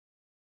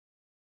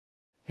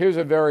Here's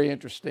a very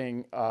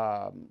interesting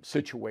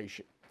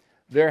situation.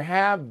 There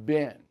have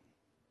been,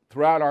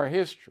 throughout our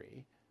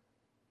history,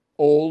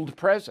 old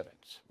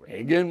presidents.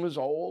 Reagan was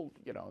old,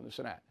 this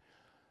and that.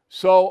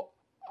 So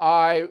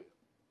I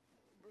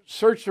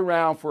searched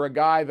around for a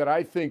guy that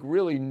I think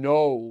really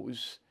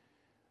knows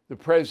the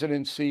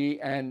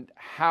presidency and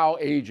how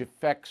age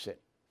affects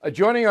it.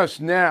 Joining us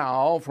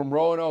now from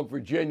Roanoke,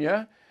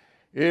 Virginia,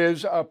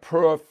 is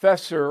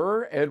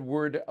Professor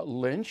Edward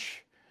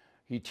Lynch.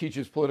 He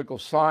teaches political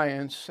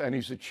science, and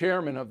he's the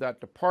chairman of that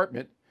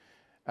department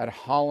at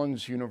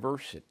Hollins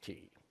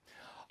University.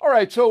 All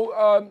right,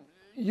 so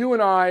you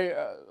and I,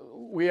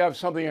 we have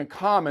something in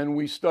common.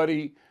 We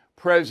study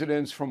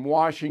presidents from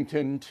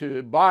Washington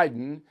to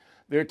Biden,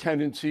 their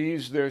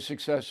tendencies, their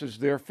successes,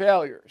 their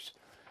failures.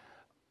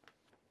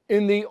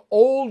 In the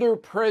older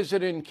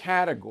president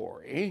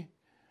category,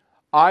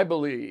 I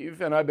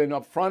believe, and I've been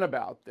upfront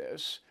about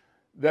this,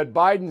 that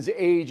Biden's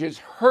age is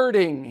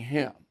hurting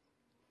him.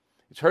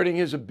 It's hurting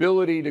his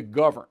ability to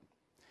govern.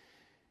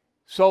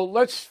 So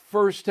let's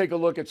first take a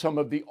look at some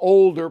of the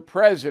older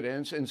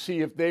presidents and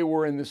see if they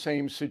were in the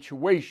same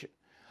situation.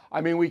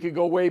 I mean, we could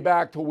go way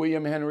back to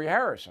William Henry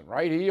Harrison,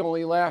 right? He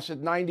only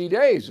lasted 90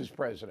 days as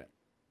president.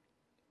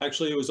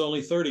 Actually, it was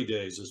only 30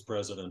 days as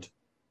president.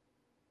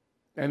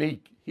 And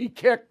he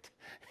kicked.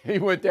 He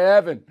went to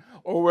heaven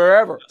or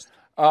wherever.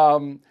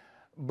 Yes.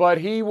 But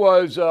he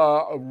was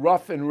a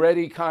rough and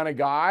ready kind of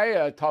guy,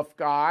 a tough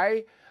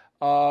guy.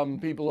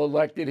 People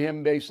elected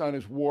him based on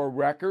his war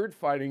record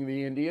fighting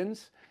the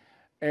Indians.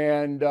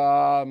 And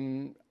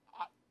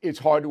it's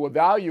hard to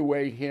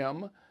evaluate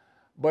him.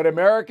 But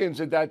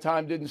Americans at that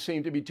time didn't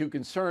seem to be too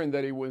concerned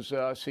that he was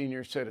a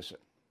senior citizen.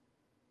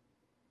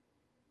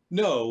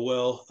 No,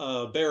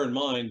 well, bear in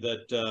mind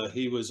that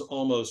he was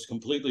almost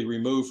completely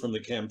removed from the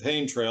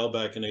campaign trail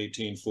back in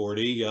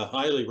 1840,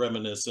 highly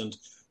reminiscent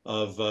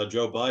of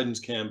Joe Biden's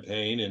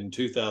campaign in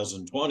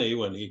 2020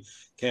 when he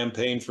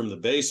campaigned from the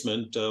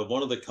basement.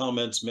 One of the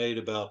comments made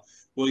about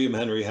William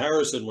Henry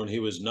Harrison when he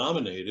was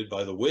nominated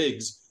by the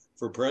Whigs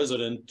for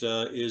president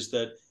is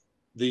that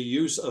the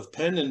use of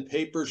pen and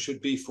paper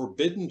should be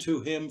forbidden to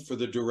him for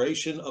the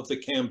duration of the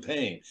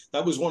campaign.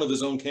 That was one of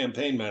his own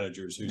campaign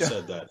managers who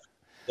said that.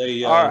 They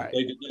did not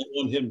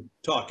want him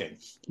talking.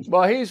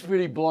 Well, he's a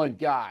pretty blunt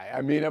guy.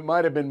 I mean, it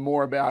might have been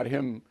more about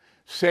him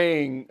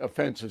saying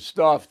offensive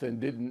stuff than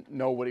didn't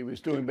know what he was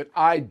doing, but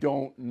I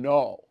don't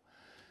know.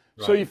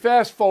 Right. So you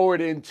fast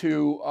forward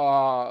into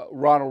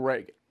Ronald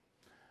Reagan.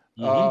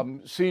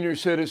 Senior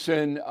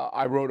citizen.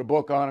 I wrote a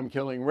book on him,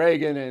 Killing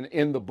Reagan, and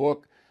in the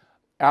book,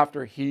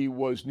 after he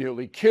was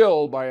nearly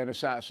killed by an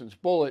assassin's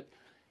bullet,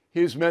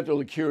 his mental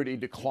acuity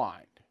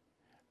declined.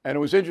 And it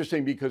was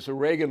interesting because the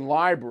Reagan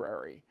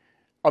Library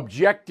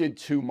objected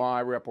to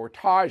my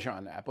reportage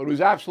on that, but it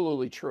was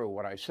absolutely true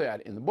what I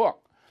said in the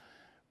book.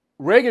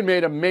 Reagan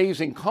made an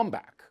amazing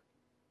comeback.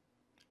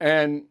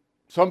 And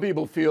some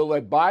people feel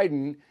that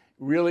Biden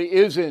really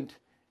isn't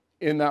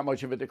in that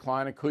much of a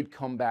decline and could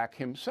come back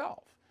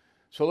himself.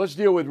 So let's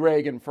deal with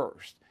Reagan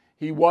first.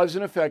 He was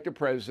an effective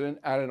president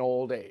at an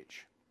old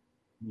age.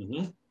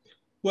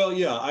 Well,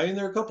 yeah, I mean,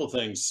 there are a couple of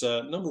things.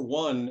 Number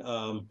one,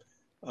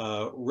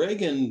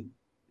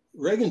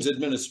 Reagan's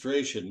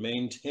administration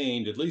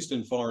maintained, at least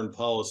in foreign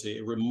policy,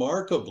 a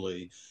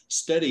remarkably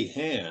steady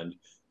hand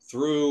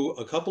through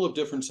a couple of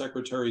different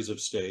secretaries of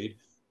state,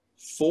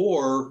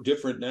 4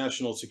 different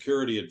national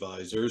security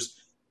advisors.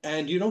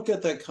 And you don't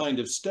get that kind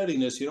of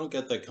steadiness, you don't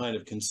get that kind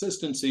of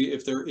consistency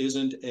if there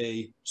isn't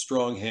a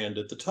strong hand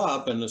at the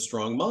top and a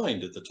strong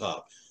mind at the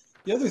top.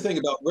 The other thing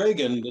about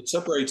Reagan that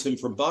separates him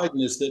from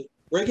Biden is that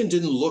Reagan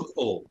didn't look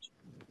old.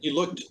 He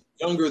looked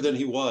younger than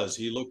he was.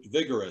 He looked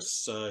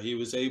vigorous. He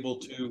was able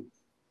to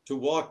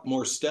walk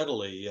more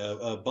steadily.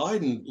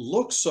 Biden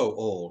looks so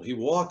old. He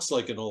walks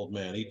like an old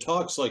man. He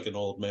talks like an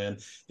old man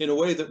in a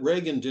way that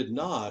Reagan did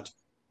not.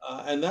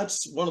 And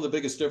that's one of the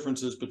biggest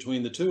differences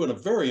between the two, and a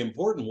very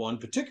important one,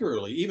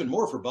 particularly even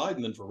more for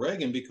Biden than for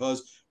Reagan,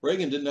 because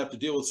Reagan didn't have to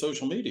deal with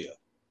social media.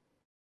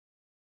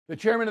 The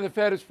chairman of the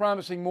Fed is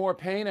promising more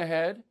pain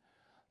ahead.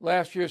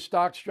 Last year,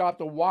 stocks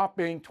dropped a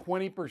whopping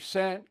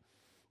 20%.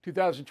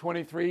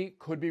 2023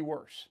 could be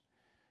worse.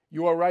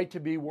 You are right to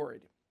be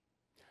worried.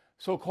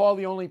 So call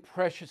the only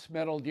precious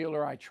metal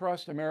dealer I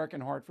trust, American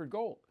Hartford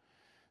Gold.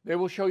 They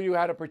will show you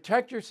how to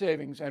protect your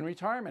savings and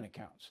retirement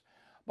accounts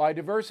by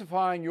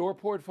diversifying your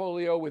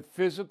portfolio with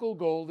physical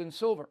gold and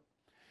silver.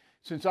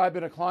 Since I've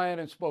been a client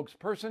and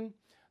spokesperson,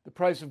 the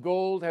price of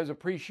gold has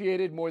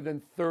appreciated more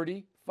than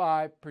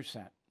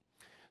 35%.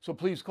 So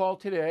please call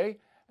today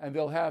and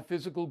they'll have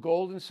physical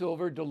gold and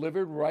silver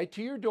delivered right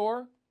to your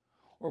door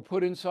or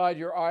put inside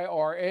your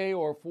IRA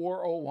or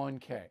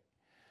 401k.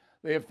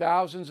 They have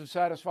thousands of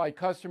satisfied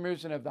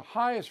customers and have the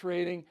highest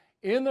rating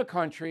in the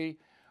country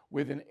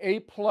with an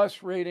A+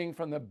 rating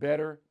from the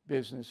Better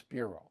Business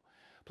Bureau.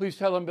 Please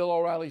tell them Bill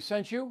O'Reilly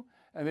sent you,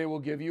 and they will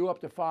give you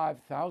up to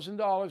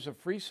 $5,000 of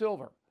free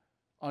silver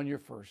on your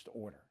first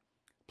order.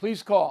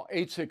 Please call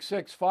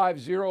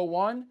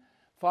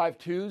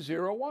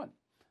 866-501-5201.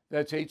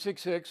 That's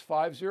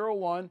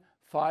 866-501-5201.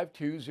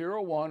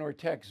 866-5201 or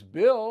text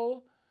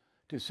BILL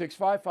to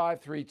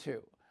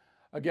 65532.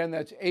 Again,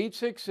 that's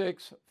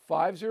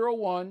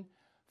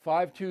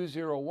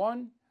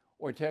 866-501-5201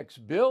 or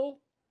text BILL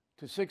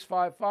to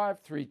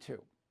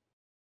 65532.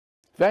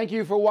 Thank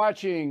you for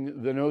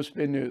watching the No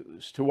Spin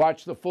News. To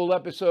watch the full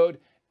episode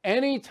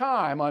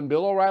anytime on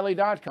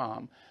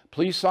BillO'Reilly.com,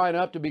 please sign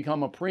up to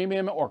become a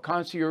premium or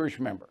concierge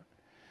member.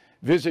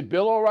 Visit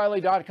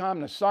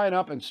BillO'Reilly.com to sign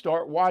up and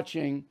start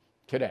watching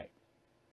today.